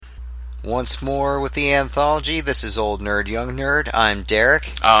Once more with the anthology. This is Old Nerd, Young Nerd. I'm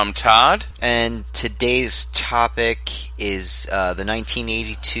Derek. I'm Todd. And today's topic is the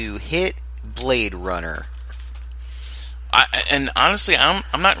 1982 hit Blade Runner. And honestly,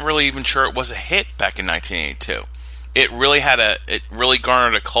 I'm not really even sure it was a hit back in 1982. It really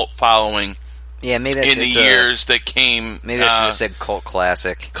garnered a cult following. Yeah, maybe in the years that came. Maybe I should have said cult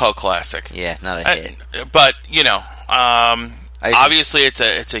classic. Cult classic. Yeah, not a hit. But obviously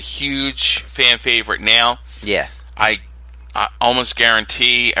it's a huge fan favorite now. Yeah, I almost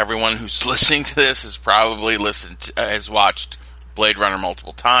guarantee everyone who's listening to this has probably has watched Blade Runner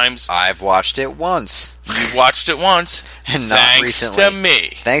multiple times. I've watched it once. You've watched it once, and not thanks recently. To me.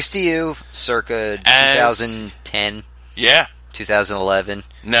 Thanks to you, circa 2010. Yeah. 2011.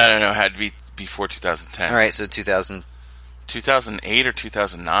 No, it had to be before 2010. All right, so 2008 or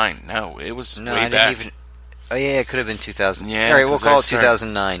 2009. No, it was way I back. Didn't even. Oh yeah, it could have been 2000. Yeah, all right, we'll call it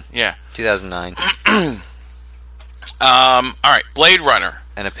 2009. Yeah, 2009. All right, Blade Runner.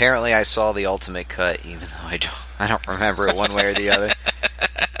 And apparently, I saw the ultimate cut, even though I don't remember it one way or the other.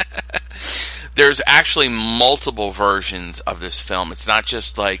 There's actually multiple versions of this film. It's not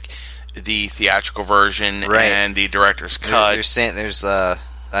just like the theatrical version and the director's cut.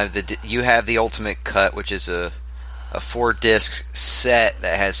 You have the ultimate cut, which is a 4-disc set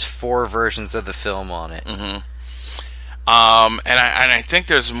that has 4 versions of the film on it. Mm-hmm. And I think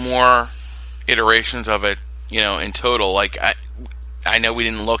there's more iterations of it, in total. Like I know we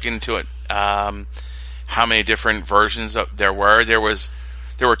didn't look into it. How many different versions there were? There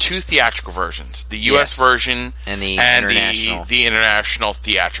were 2 theatrical versions: the U.S. version and the international. The international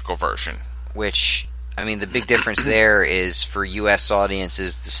theatrical version. Which, I mean, the big difference there is for U.S.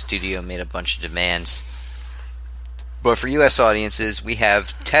 audiences, the studio made a bunch of demands. But for U.S. audiences, we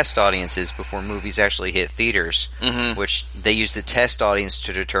have test audiences before movies actually hit theaters, which they use the test audience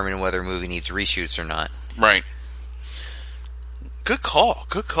to determine whether a movie needs reshoots or not. Right. Good call.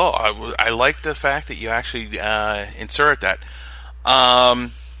 I like the fact that you actually inserted that.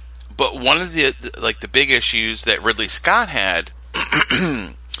 But one of the big issues that Ridley Scott had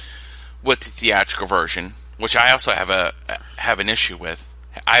with the theatrical version, which I also have an issue with.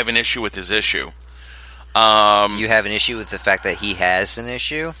 I have an issue with his issue. You have an issue with the fact that he has an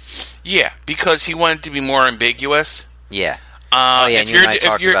issue? Yeah, because he wanted to be more ambiguous. Yeah. And you and I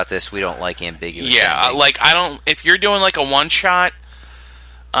talked about this. We don't like ambiguous. Yeah, endings. if you're doing like a one-shot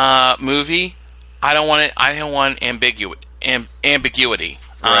movie, I don't want ambiguity.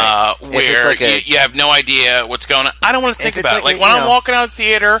 Right. Where like you have no idea what's going on. I don't want to think about it. Like when I'm walking out of the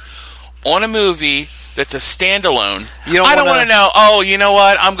theater on a movie that's a standalone, I don't want to know, you know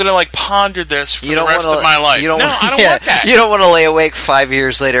what, I'm going to ponder this for the rest of my life. I don't want that. You don't want to lay awake 5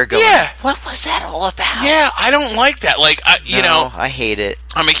 years later going, what was that all about? Yeah, I don't like that. I hate it.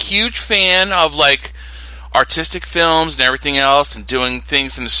 I'm a huge fan of artistic films and everything else and doing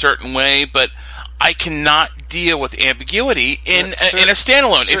things in a certain way, but I cannot deal with ambiguity in a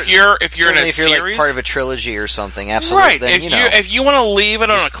standalone. If you're in a series, part of a trilogy or something, absolutely. Right. Then, if you want to leave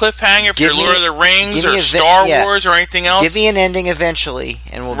it on a cliffhanger, if you're Lord of the Rings or Star Wars or anything else, give me an ending eventually,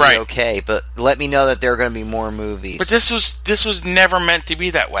 and we'll be okay. But let me know that there are going to be more movies. But this was never meant to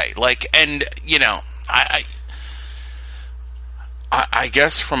be that way. I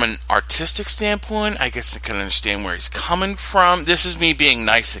guess from an artistic standpoint, I guess I can understand where he's coming from. This is me being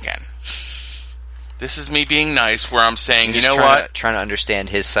nice again. This is me being nice, where I'm saying, trying to understand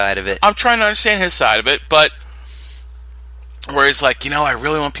his side of it. I'm trying to understand his side of it, but where he's like, I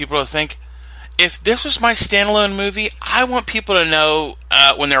really want people to think, if this was my standalone movie, I want people to know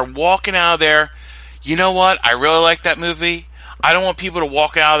when they're walking out of there, you know what, I really like that movie. I don't want people to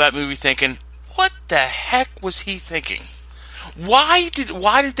walk out of that movie thinking, what the heck was he thinking? Why did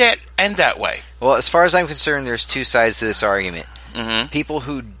that end that way? Well, as far as I'm concerned, there's 2 sides to this argument. Mm-hmm. People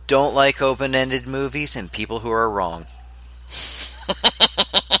who don't like open-ended movies and people who are wrong.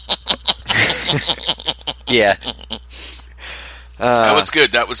 Yeah.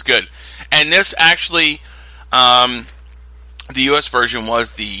 That was good. And this actually, the U.S. version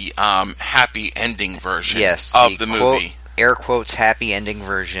was the happy ending version of the movie. Air quotes happy ending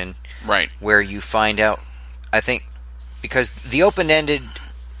version. Right. Where you find out, I think, because the open-ended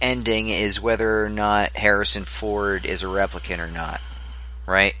ending is whether or not Harrison Ford is a replicant or not,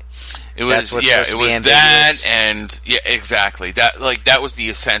 right? It was that, and exactly that was the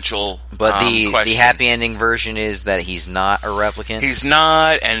essential. But the question. happy ending version is that he's not a replicant. He's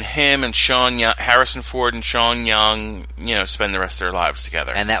not, and him and Harrison Ford and Sean Young, spend the rest of their lives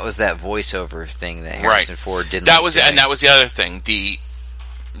together. And that was that voiceover thing that Harrison Ford didn't. And that was the other thing. The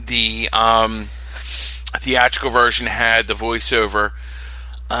theatrical version had the voiceover.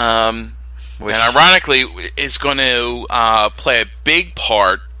 And ironically, is going to play a big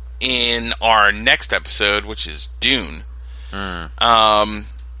part in our next episode, which is Dune. But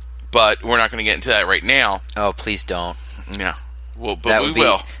we're not going to get into that right now. Oh, please don't. Yeah. Well, but we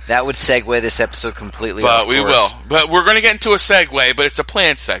will. That would segue this episode completely. But we will. But we're going to get into a segue, but it's a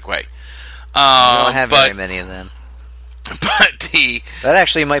planned segue. We don't have very many of them. But that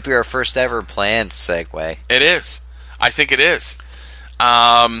actually might be our first ever planned segue. It is. I think it is.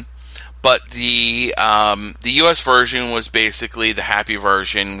 But the U.S. version was basically the happy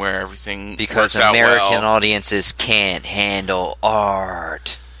version where everything because works American out well. audiences can't handle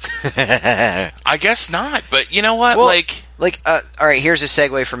art. I guess not, but you know what? Well, all right. Here's a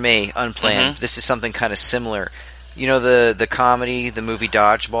segue for me, unplanned. This is something kind of similar. You know the comedy, the movie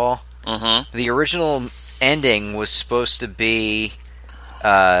Dodgeball. The original ending was supposed to be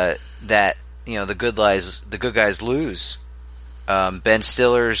that the good guys lose. Ben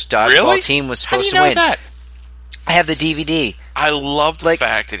Stiller's dodgeball team was supposed to win. That? I have the DVD. I love the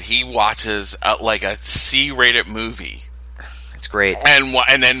fact that he watches a C-rated movie. It's great,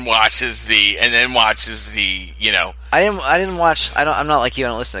 and then watches the I didn't watch. I'm not like you. I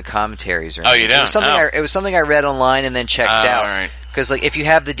don't listen to commentaries or anything. Oh, you don't? It was something I read online and then checked out. All right. Because if you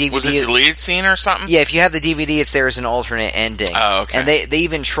have the DVD, was it a deleted scene or something? Yeah, if you have the DVD, it's there as an alternate ending. Oh, okay. And they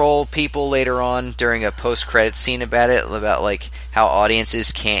even troll people later on during a post-credit scene about it, about how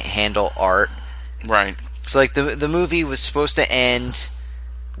audiences can't handle art. Right. So the movie was supposed to end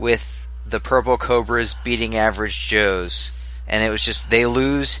with the Purple Cobras beating Average Joes. And it was just, they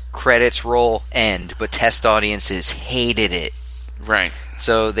lose, credits roll, end. But test audiences hated it. Right.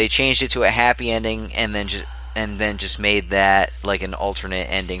 So they changed it to a happy ending, and then just made that like an alternate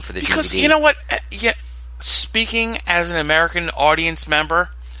ending for the DVD. Because you know what? Yeah, speaking as an American audience member,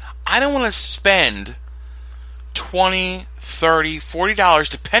 I don't want to spend $20, $30, $40,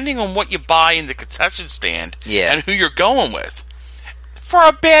 depending on what you buy in the concession stand and who you're going with, for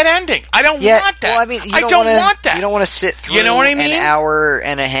a bad ending. I don't want that. Well, I mean, I don't want that. You don't want to sit through an hour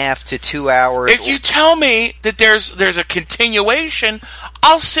and a half to 2 hours. If you tell me that there's a continuation,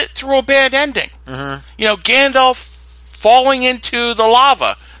 I'll sit through a bad ending. Gandalf falling into the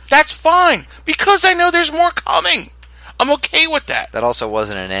lava. That's fine, because I know there's more coming. I'm okay with that. That also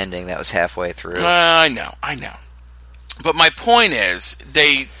wasn't an ending. That was halfway through. I know. But my point is,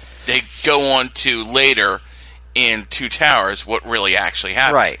 they go on to later in Two Towers what really actually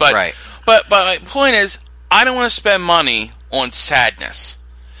happens. Right. But my point is, I don't want to spend money on sadness.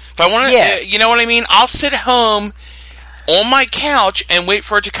 If I want to, you know what I mean? I'll sit home on my couch and wait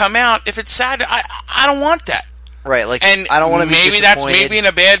for it to come out. If it's sad, I don't want that. Right, and I don't want to be maybe disappointed. That's maybe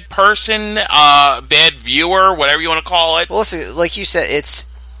a bad person, bad viewer, whatever you want to call it. Well, listen, like you said,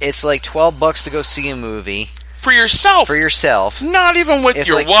 it's like $12 to go see a movie. For yourself. Not even with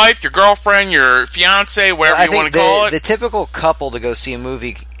your wife, your girlfriend, your fiance, whatever you want to call it. The typical couple to go see a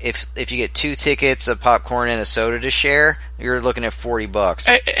movie, if you get 2 tickets, a popcorn, and a soda to share, you're looking at $40.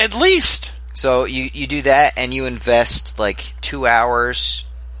 At least. So you do that, and you invest like 2 hours,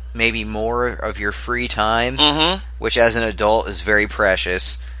 maybe more, of your free time, which as an adult is very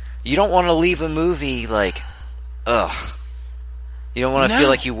precious. You don't want to leave a movie like, ugh. You don't want to feel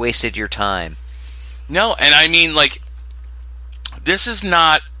like you wasted your time. No, and I mean, this is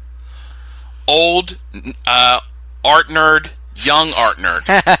not old art nerd, young art nerd.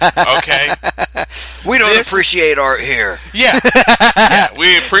 Okay? We don't appreciate art here. Yeah.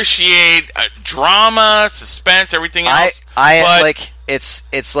 We appreciate drama, suspense, everything else.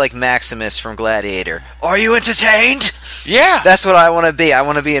 It's like Maximus from Gladiator. Are you entertained? Yeah. That's what I want to be. I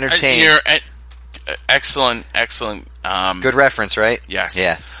want to be entertained. Excellent. Good reference, right? Yes.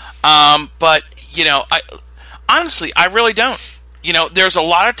 Yeah. But honestly, I really don't. There's a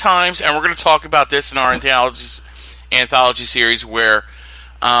lot of times, and we're going to talk about this in our anthology series, where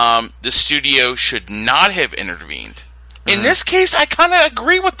the studio should not have intervened. In this case, I kind of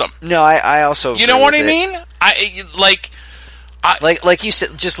agree with them. No, I also agree. You know what I mean? Like you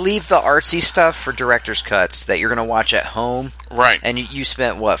said, just leave the artsy stuff for director's cuts that you're going to watch at home. Right. And you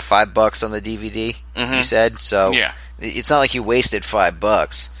spent, what, $5 on the DVD, you said? So yeah. It's not like you wasted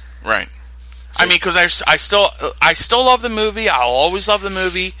 $5. Right. So, I mean, because I still love the movie. I'll always love the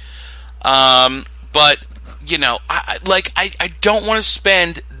movie. But, I don't want to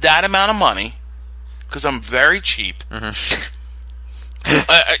spend that amount of money because I'm very cheap.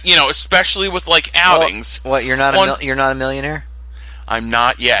 Especially with outings. What? You're not you're not a millionaire? I'm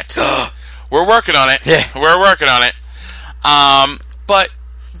not yet. We're working on it. Yeah. We're working on it. But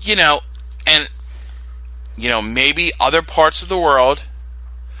maybe other parts of the world,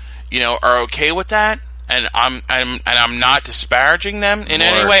 are okay with that, and I'm not disparaging them in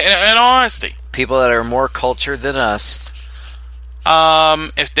any way. In honesty, people that are more cultured than us.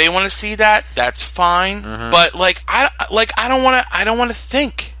 If they want to see that, that's fine. Mm-hmm. But I don't want to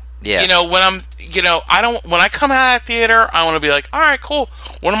think. Yeah. You know, when I come out of that theater, I want to be like, all right, cool.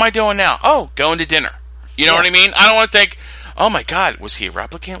 What am I doing now? Oh, going to dinner. You know what I mean? I don't want to think, oh my God, was he a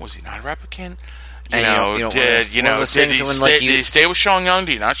replicant? Was he not a replicant? Did he stay with Sean Young?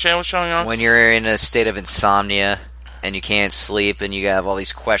 Did he not stay with Sean Young? When you're in a state of insomnia and you can't sleep and you have all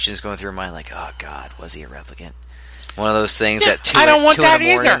these questions going through your mind, like, oh God, was he a replicant? One of those things that I don't want that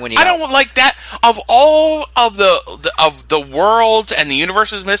either. I don't want like that. Of all of the world and the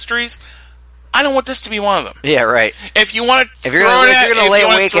universe's mysteries, I don't want this to be one of them. Yeah, right. If you want to if you're going to lay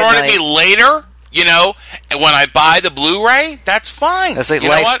awake throw it at me later, you know, and when I buy the Blu-ray, that's fine. That's like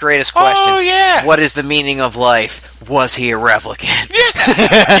life's greatest questions. Oh yeah. What is the meaning of life? Was he a replicant?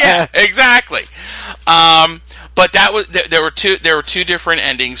 Yeah, exactly. But that was there were two different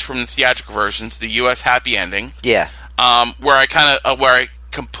endings from the theatrical versions. The U.S. happy ending. Yeah. Where I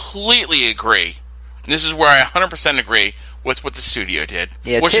completely agree. This is where I 100% agree with what the studio did.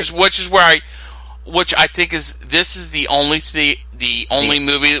 Yeah, which I think is the only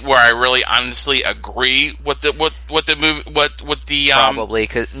movie where I really honestly agree with the movie probably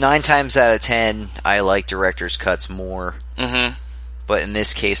because 9 times out of 10 I like director's cuts more. Mm-hmm. But in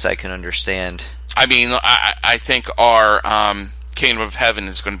this case, I can understand. I mean, I think our Kingdom of Heaven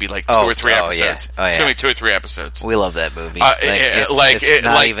is going to be like 2 or 3 episodes. Yeah. It's going to be 2 or 3 episodes. We love that movie.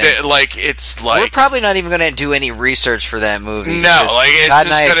 We're probably not even going to do any research for that movie. No, it's Todd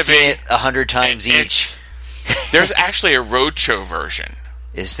just going to be it 100 times each. There's actually a roadshow version.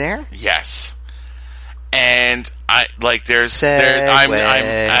 Is there? Yes. And I'm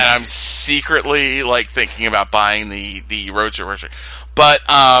secretly like thinking about buying the roadshow version, but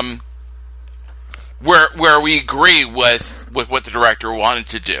where we agree with what the director wanted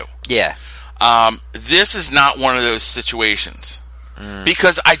to do. Yeah. This is not one of those situations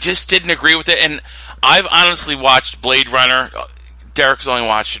because I just didn't agree with it, and I've honestly watched Blade Runner. Derek's only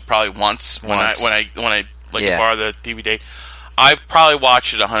watched it probably once. When I borrow the DVD. I've probably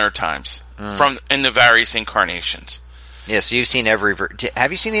watched it 100 times in the various incarnations. Yeah, so you've seen every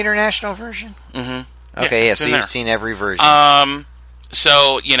have you seen the international version? Mm-hmm. Okay, yeah, so you've seen every version.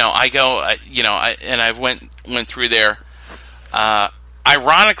 So, you know, I go, and I've went through there.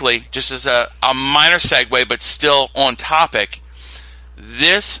 Ironically, just as a minor segue, but still on topic,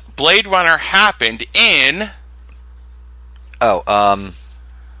 this Blade Runner happened in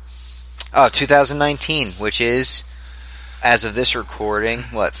 2019, which is, as of this recording,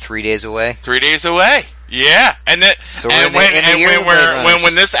 3 days away? 3 days away. Yeah, and when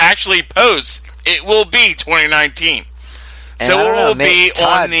this actually posts, it will be 2019. And so it will be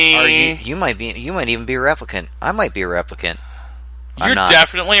Todd, on the. You might even be a replicant. I might be a replicant. You're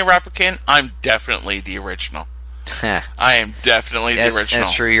definitely a replicant. I'm definitely the original. I am definitely the original.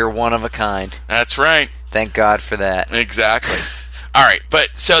 That's true. You're one of a kind. That's right. Thank God for that. Exactly. All right, but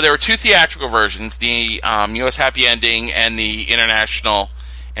so there were 2 theatrical versions: the U.S. happy ending and the international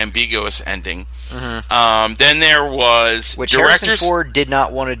ambiguous ending. Mm-hmm. Then there was which Harrison Ford did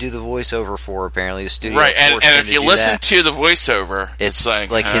not want to do the voiceover for. Apparently, the studio right, and if you listen to the voiceover, it's like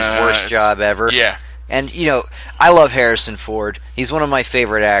his worst job ever. Yeah, and you know, I love Harrison Ford. He's one of my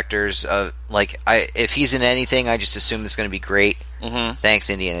favorite actors. If he's in anything, I just assume it's going to be great. Mm-hmm. Thanks,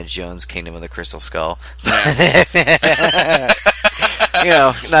 Indiana Jones, Kingdom of the Crystal Skull. Yeah. You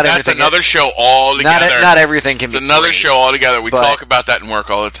know, that's another show altogether. Not everything can be. It's another great. show altogether. We talk about that in work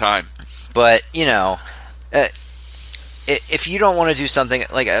all the time. But you know, if you don't want to do something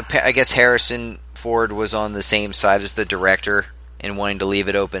like, I guess Harrison Ford was on the same side as the director in wanting to leave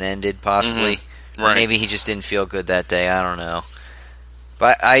it open ended, possibly. Mm-hmm. Right. Maybe he just didn't feel good that day. I don't know.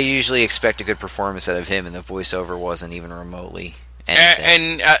 But I usually expect a good performance out of him, and the voiceover wasn't even remotely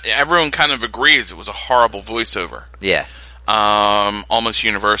anything. And everyone kind of agrees it was a horrible voiceover. Yeah. Almost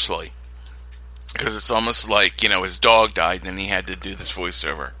universally. Because it's almost like, you know, his dog died and then he had to do this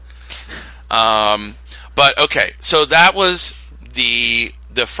voiceover. But, okay, so that was the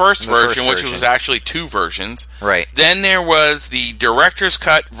first version, which was actually 2 versions. Right. Then there was the director's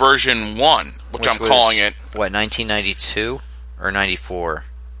cut version 1, which I'm calling it. What, 1992 or 94?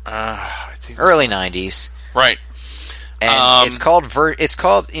 I think early 90s. Right. And it's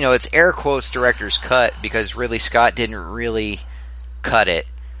called, you know, it's air quotes director's cut because Ridley Scott didn't really cut it.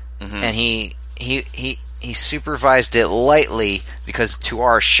 Mm-hmm. And he supervised it lightly because, to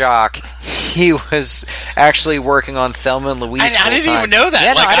our shock, he was actually working on Thelma and Louise. I didn't even know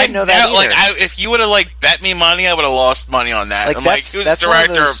that. Yeah, I didn't know that either. If you would have bet me money, I would have lost money on that. Who's the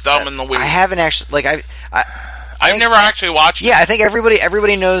director of Thelma and Louise? I haven't actually I've never actually watched it. Yeah, I think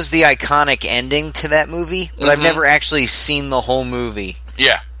everybody knows the iconic ending to that movie, but I've never actually seen the whole movie.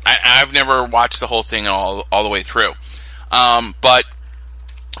 Yeah, I've never watched the whole thing all the way through. But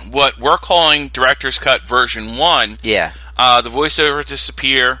what we're calling Director's Cut version 1, the voiceover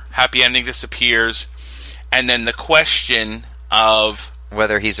disappear, happy ending disappears, and then the question of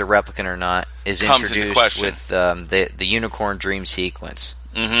whether he's a replicant or not is comes introduced with the unicorn dream sequence.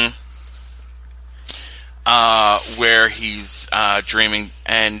 Mm-hmm. Where he's dreaming,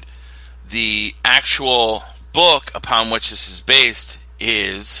 and the actual book upon which this is based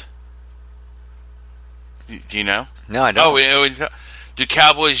is... Do you know? No, I don't. Do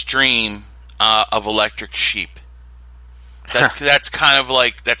cowboys dream of electric sheep? That's kind of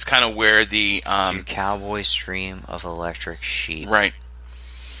where the do cowboys dream of electric sheep? Right.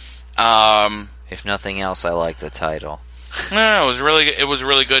 If nothing else, I like the title. No, it was a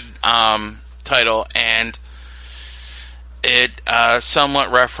really good title, and it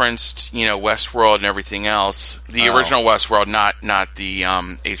somewhat referenced, Westworld and everything else. The original Westworld, not the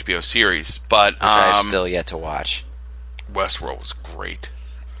HBO series, but which I've still yet to watch. Westworld was great.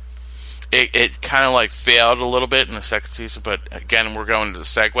 It kind of failed a little bit in the second season, but again, we're going to the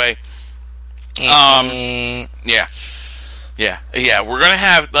segue. Yeah. We're gonna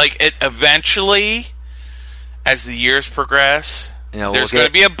have it eventually, as the years progress. There's going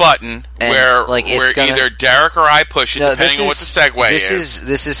to be a button where either Derek or I push it, depending on what the segue is.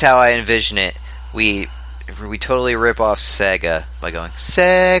 This is how I envision it. We totally rip off Sega by going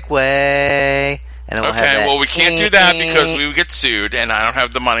Segway, and then we'll have that. Well, we can't do that because we would get sued, and I don't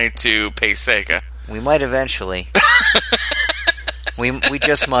have the money to pay Sega. We might eventually. we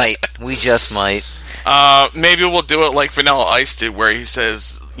just might. We just might. Maybe we'll do it like Vanilla Ice did, where he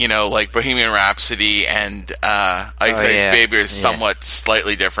says, Bohemian Rhapsody and Ice Ice Baby is somewhat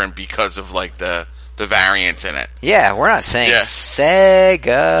slightly different because of the variant in it. Yeah, we're not saying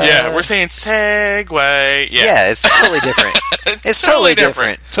Sega. Yeah, we're saying Segway. Yeah, it's totally different. it's totally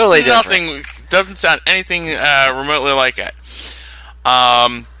different. Totally different. Nothing doesn't sound anything remotely like it.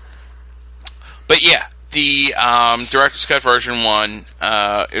 But yeah. The Director's Cut version 1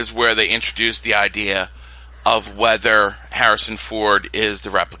 is where they introduced the idea of whether Harrison Ford is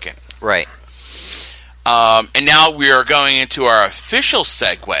the replicant. Right. And now we are going into our official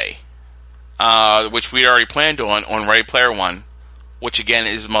segue, which we already planned on Ready Player One, which again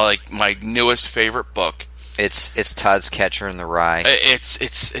is my newest favorite book. It's Todd's Catcher in the Rye.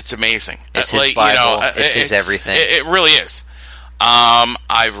 It's amazing. It's his Bible. It's his everything. It really is.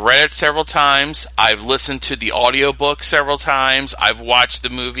 I've read it several times. I've listened to the audiobook several times. I've watched the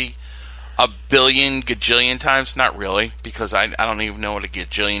movie a billion gajillion times. Not really, because I don't even know what a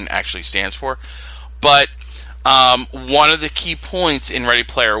gajillion actually stands for. But one of the key points in Ready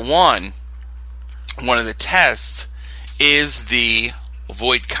Player One, one of the tests, is the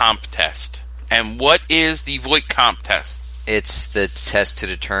Voight Comp test. And what is the Voight Comp test? It's the test to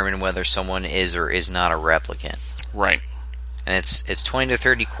determine whether someone is or is not a replicant. Right. And it's 20 to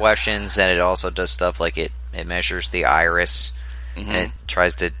 30 questions, and it also does stuff like it measures the iris, and it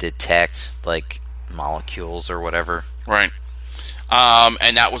tries to detect molecules or whatever. Right.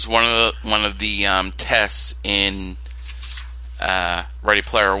 And that was one of the tests in Ready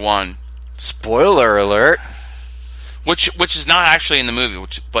Player One. Spoiler alert. Which is not actually in the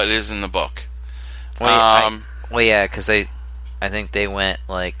movie, but is in the book. Because I think they went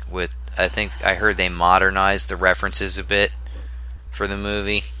with. I think I heard they modernized the references a bit for the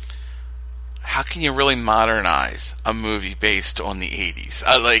movie. How can you really modernize a movie based on the 80s?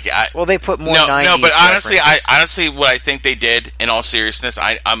 Well, they put more 90s. No, but references. honestly, what I think they did, in all seriousness,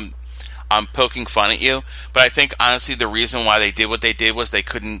 I'm poking fun at you, but I think honestly the reason why they did what they did was they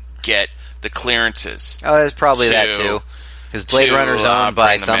couldn't get the clearances. Oh, that's probably that too. Because Blade Runner's owned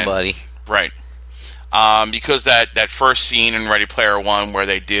by somebody, right? Because that first scene in Ready Player One where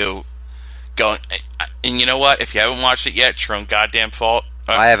they do go, and you know what? If you haven't watched it yet, it's your own goddamn fault.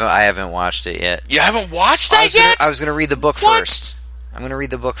 I haven't watched it yet. You haven't watched that yet? I was going to read the book first. I'm going to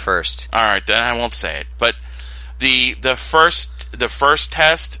read the book first. All right, then I won't say it. But the first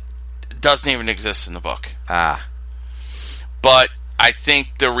test doesn't even exist in the book. But I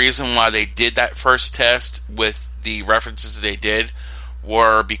think the reason why they did that first test with the references they did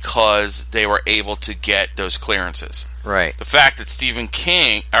were because they were able to get those clearances. Right. The fact that Spielberg.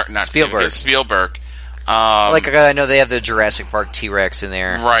 I know they have the Jurassic Park T-Rex in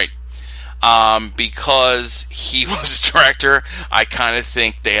there. Right. Because he was director, I kind of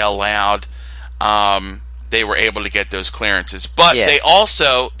think they allowed, they were able to get those clearances. But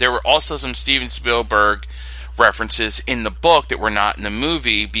there were also some Steven Spielberg references in the book that were not in the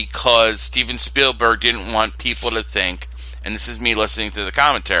movie because Steven Spielberg didn't want people to think, and this is me listening to the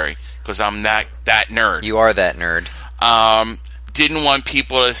commentary because I'm that nerd. You are that nerd. Didn't want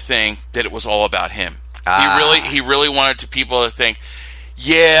people to think that it was all about him. He really wanted people to think,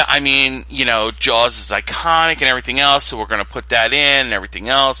 yeah, I mean, Jaws is iconic and everything else, so we're going to put that in and everything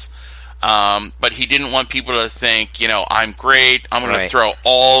else. But he didn't want people to think, I'm great. I'm going to throw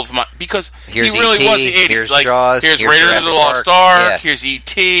all of my... Because here's he really E.T., was the 80s. here's Jaws, here's here's Raiders of the Lost Ark, here's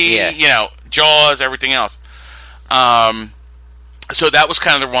E.T., Jaws, everything else. So that was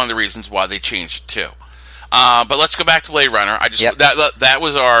kind of one of the reasons why they changed it too. But let's go back to Blade Runner. That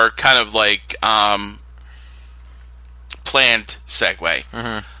was our kind of like planned segue.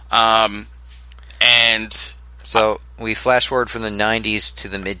 Mm-hmm. And so we flash forward from the 90s to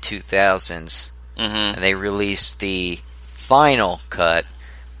the mid 2000s, mm-hmm. and they released the final cut,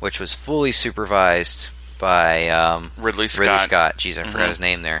 which was fully supervised by Ridley Scott. Jeez, I forgot his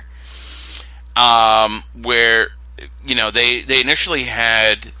name there. Where they initially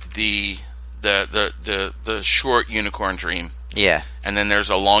had the short Unicorn Dream. Yeah. And then there's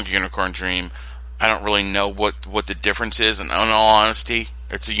a long Unicorn Dream. I don't really know what the difference is, and in all honesty,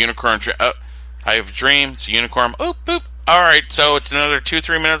 it's a unicorn dream. Oh, I have a dream, it's a unicorn. Oh, boop. Alright, so it's another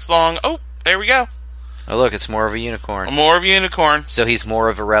 2-3 minutes long. Oh, there we go. Oh, look, it's more of a unicorn. More of a unicorn. So he's more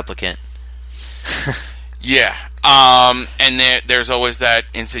of a replicant. Yeah. And there's always that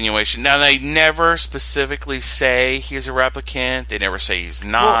insinuation. Now, they never specifically say he's a replicant. They never say he's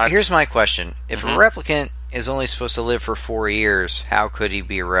not. Well, here's my question. If a replicant is only supposed to live for 4 years, how could he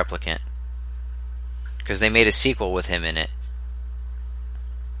be a replicant? Because they made a sequel with him in it.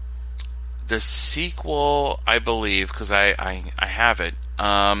 The sequel, I believe, because I have it,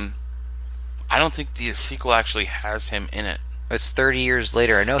 I don't think the sequel actually has him in it. It's 30 years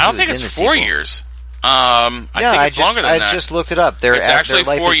later. I know. I don't think it's 4 years. I think it's longer than that. I just looked it up. It's actually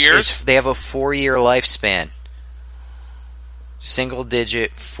 4 years? They have a 4-year lifespan.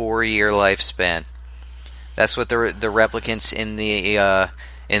 Single-digit 4-year lifespan. That's what the replicants in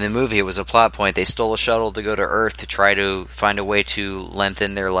the movie. It was a plot point. They stole a shuttle to go to Earth to try to find a way to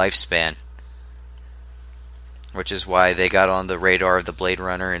lengthen their lifespan, which is why they got on the radar of the Blade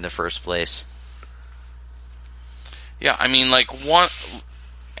Runner in the first place. Yeah, I mean,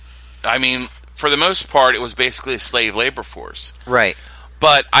 for the most part, it was basically a slave labor force. Right.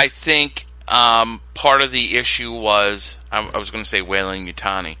 But I think part of the issue was, I was going to say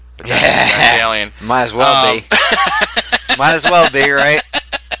Weyland-Yutani, but that's alien. Might as well be. Might as well be, right?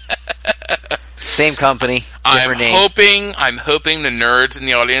 Same company, different name. I'm hoping the nerds in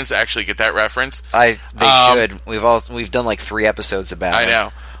the audience actually get that reference. They should. We've done like 3 episodes about it. I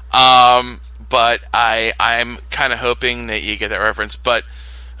know. But I'm kind of hoping that you get that reference. But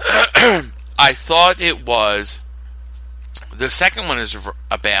I thought it was... The second one is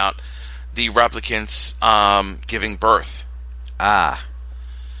about the replicants giving birth. And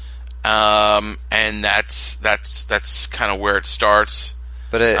that's kind of where it starts.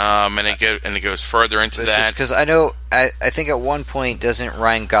 But it goes further into that. Because I know, I think at one point, doesn't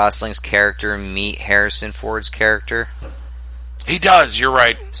Ryan Gosling's character meet Harrison Ford's character? He does. You're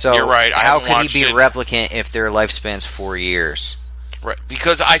right. So you're right. How could he be a replicant if their lifespan's 4 years? Right.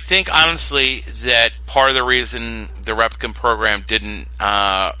 Because I think honestly that part of the reason the replicant program didn't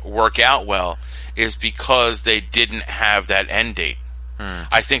work out well is because they didn't have that end date.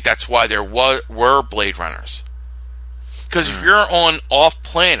 I think that's why there were Blade Runners. Because if you're on off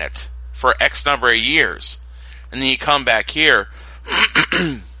planet for X number of years, and then you come back here,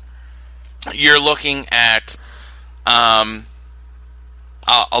 you're looking at a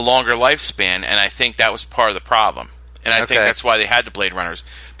longer lifespan, and I think that was part of the problem. And I think that's why they had the Blade Runners.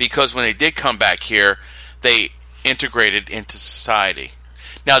 Because when they did come back here, they integrated into society.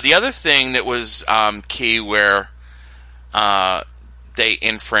 Now, the other thing that was key where they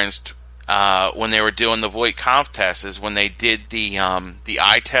infringed when they were doing the Voight Kampff test is when they did the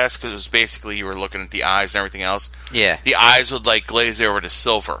eye test, because it was basically you were looking at the eyes and everything else. Yeah. The eyes would like glaze over to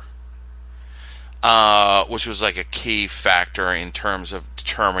silver, which was like a key factor in terms of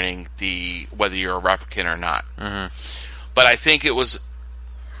determining whether you're a replicant or not. Mm-hmm. But I think it was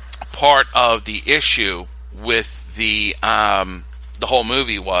part of the issue with the whole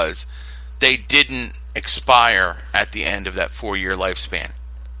movie was they didn't expire at the end of that 4-year lifespan.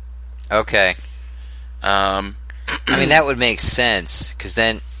 Okay. I mean, that would make sense, because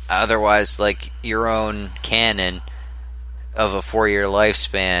then otherwise, like, your own canon of a 4-year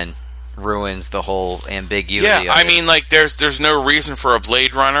lifespan ruins the whole ambiguity of it. I mean, like, there's no reason for a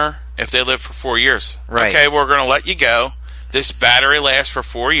Blade Runner if they live for 4 years. Right. Okay, we're going to let you go. This battery lasts for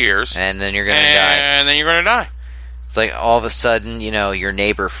 4 years. And then you're going to die. And then you're going to die. It's like all of a sudden, your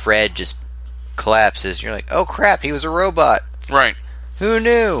neighbor Fred just collapses. You're like, oh crap, he was a robot. Right. Who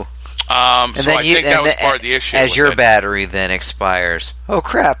knew? I think that was part of the issue. As your battery then expires. Oh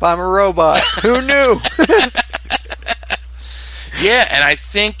crap, I'm a robot. Who knew? Yeah, and I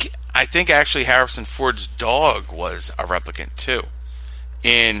think actually Harrison Ford's dog was a replicant too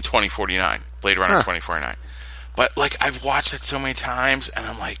in 2049, Blade Runner 2049. But I've watched it so many times, and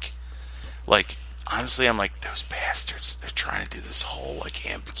I'm like honestly, I'm like, those bastards. They're trying to do this whole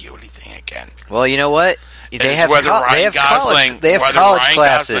ambiguity thing again. Well, you know what? They have college classes.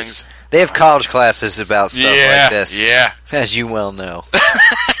 They have college classes about stuff like this. Yeah, as you well know.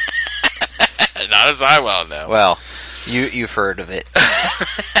 Not as I well know. Well, you've heard of it.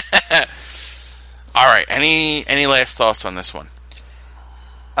 All right. Any last thoughts on this one?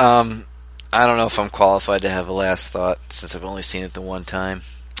 I don't know if I'm qualified to have a last thought since I've only seen it the one time.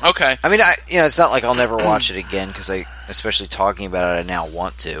 Okay. I mean, it's not like I'll never watch it again because especially talking about it, I now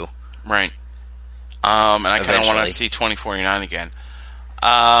want to. Right. And I kind of want to see 2049 again.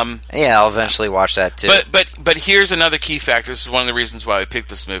 Yeah, I'll eventually watch that too. But here's another key factor. This is one of the reasons why I picked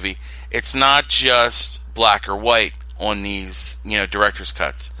this movie. It's not just black or white on these, director's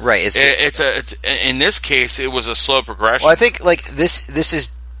cuts. Right. It's in this case, it was a slow progression. Well, I think this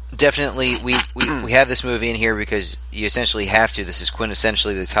is definitely we have this movie in here because you essentially have to. This is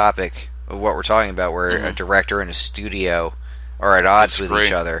quintessentially the topic of what we're talking about, where a director and a studio are at odds with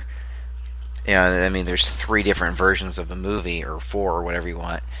each other. I mean, there's 3 different versions of the movie, or 4, or whatever you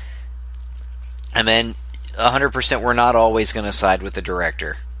want. And then 100% we're not always going to side with the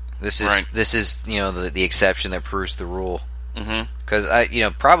director. This is the exception that proves the rule. Because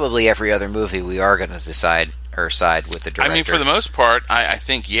probably every other movie we are going to decide or side with the director. I mean, for the most part, I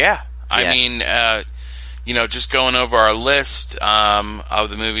think I mean, just going over our list of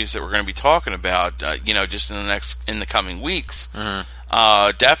the movies that we're going to be talking about, just in the coming weeks.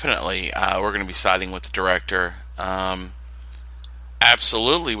 Definitely, we're going to be siding with the director.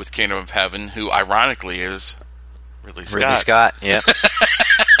 Absolutely with Kingdom of Heaven, who ironically is Ridley Scott. Ridley Scott, yeah.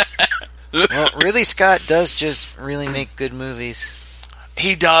 Well, Ridley Scott does just really make good movies.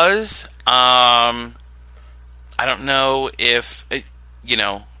 He does. I don't know if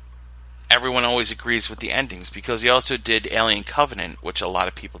everyone always agrees with the endings, because he also did Alien Covenant, which a lot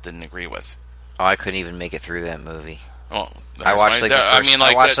of people didn't agree with. Oh, I couldn't even make it through that movie. Well, I watched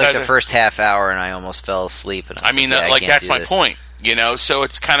the first half hour and I almost fell asleep. And that's my point. So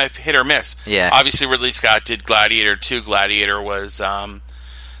it's kind of hit or miss. Yeah. Obviously, Ridley Scott did Gladiator 2. Gladiator was the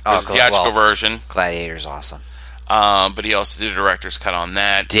theatrical version. Gladiator's awesome. But he also did a director's cut on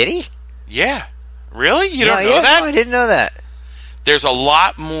that. Did he? Yeah. Really? You don't know that? No, I didn't know that. There's a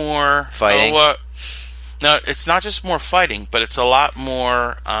lot more fighting. No, it's not just more fighting, but it's a lot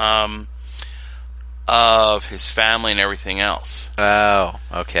more of his family and everything else. Oh,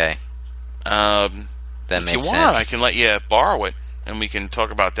 okay. That makes sense. If you want, I can let you borrow it, and we can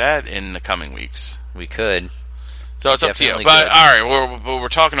talk about that in the coming weeks. We could. So it's up to you. But all right, we're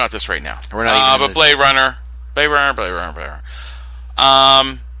talking about this right now. We're not even. But Blade Runner.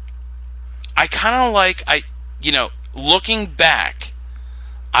 I kind of like looking back,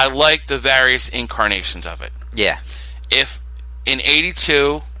 I like the various incarnations of it. Yeah. If in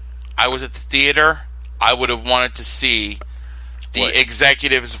 '82 I was at the theater, I would have wanted to see the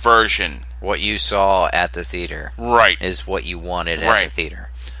executive's version. What you saw at the theater, right, is what you wanted at the theater.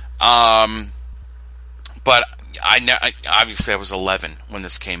 But obviously I was 11 when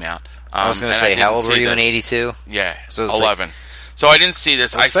this came out. I was going to say, how old were you in '82? Yeah, so 11. So I didn't see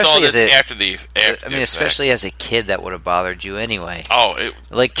this. I saw this after the. Especially as a kid, that would have bothered you anyway. Oh,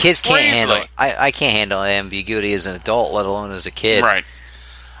 kids can't handle. I can't handle ambiguity as an adult, let alone as a kid. Right.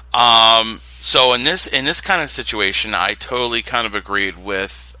 So in this kind of situation, I totally kind of agreed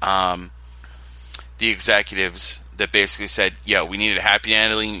with the executives that basically said, "Yeah, we need a happy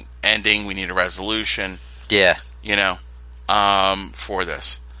ending. We need a resolution." Yeah. For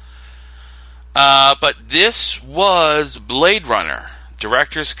this. But this was Blade Runner,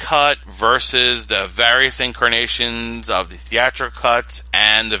 director's cut versus the various incarnations of the theatrical cuts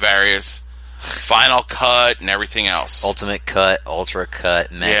and the various final cut and everything else. Ultimate cut, ultra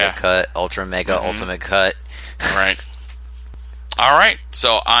cut, mega cut, ultra mega, ultimate cut. Right. All right.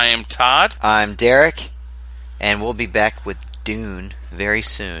 So I am Todd. I'm Derek, and we'll be back with Dune very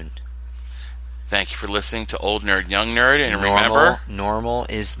soon. Thank you for listening to Old Nerd, Young Nerd, and remember... Normal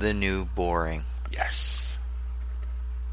is the new boring. Yes.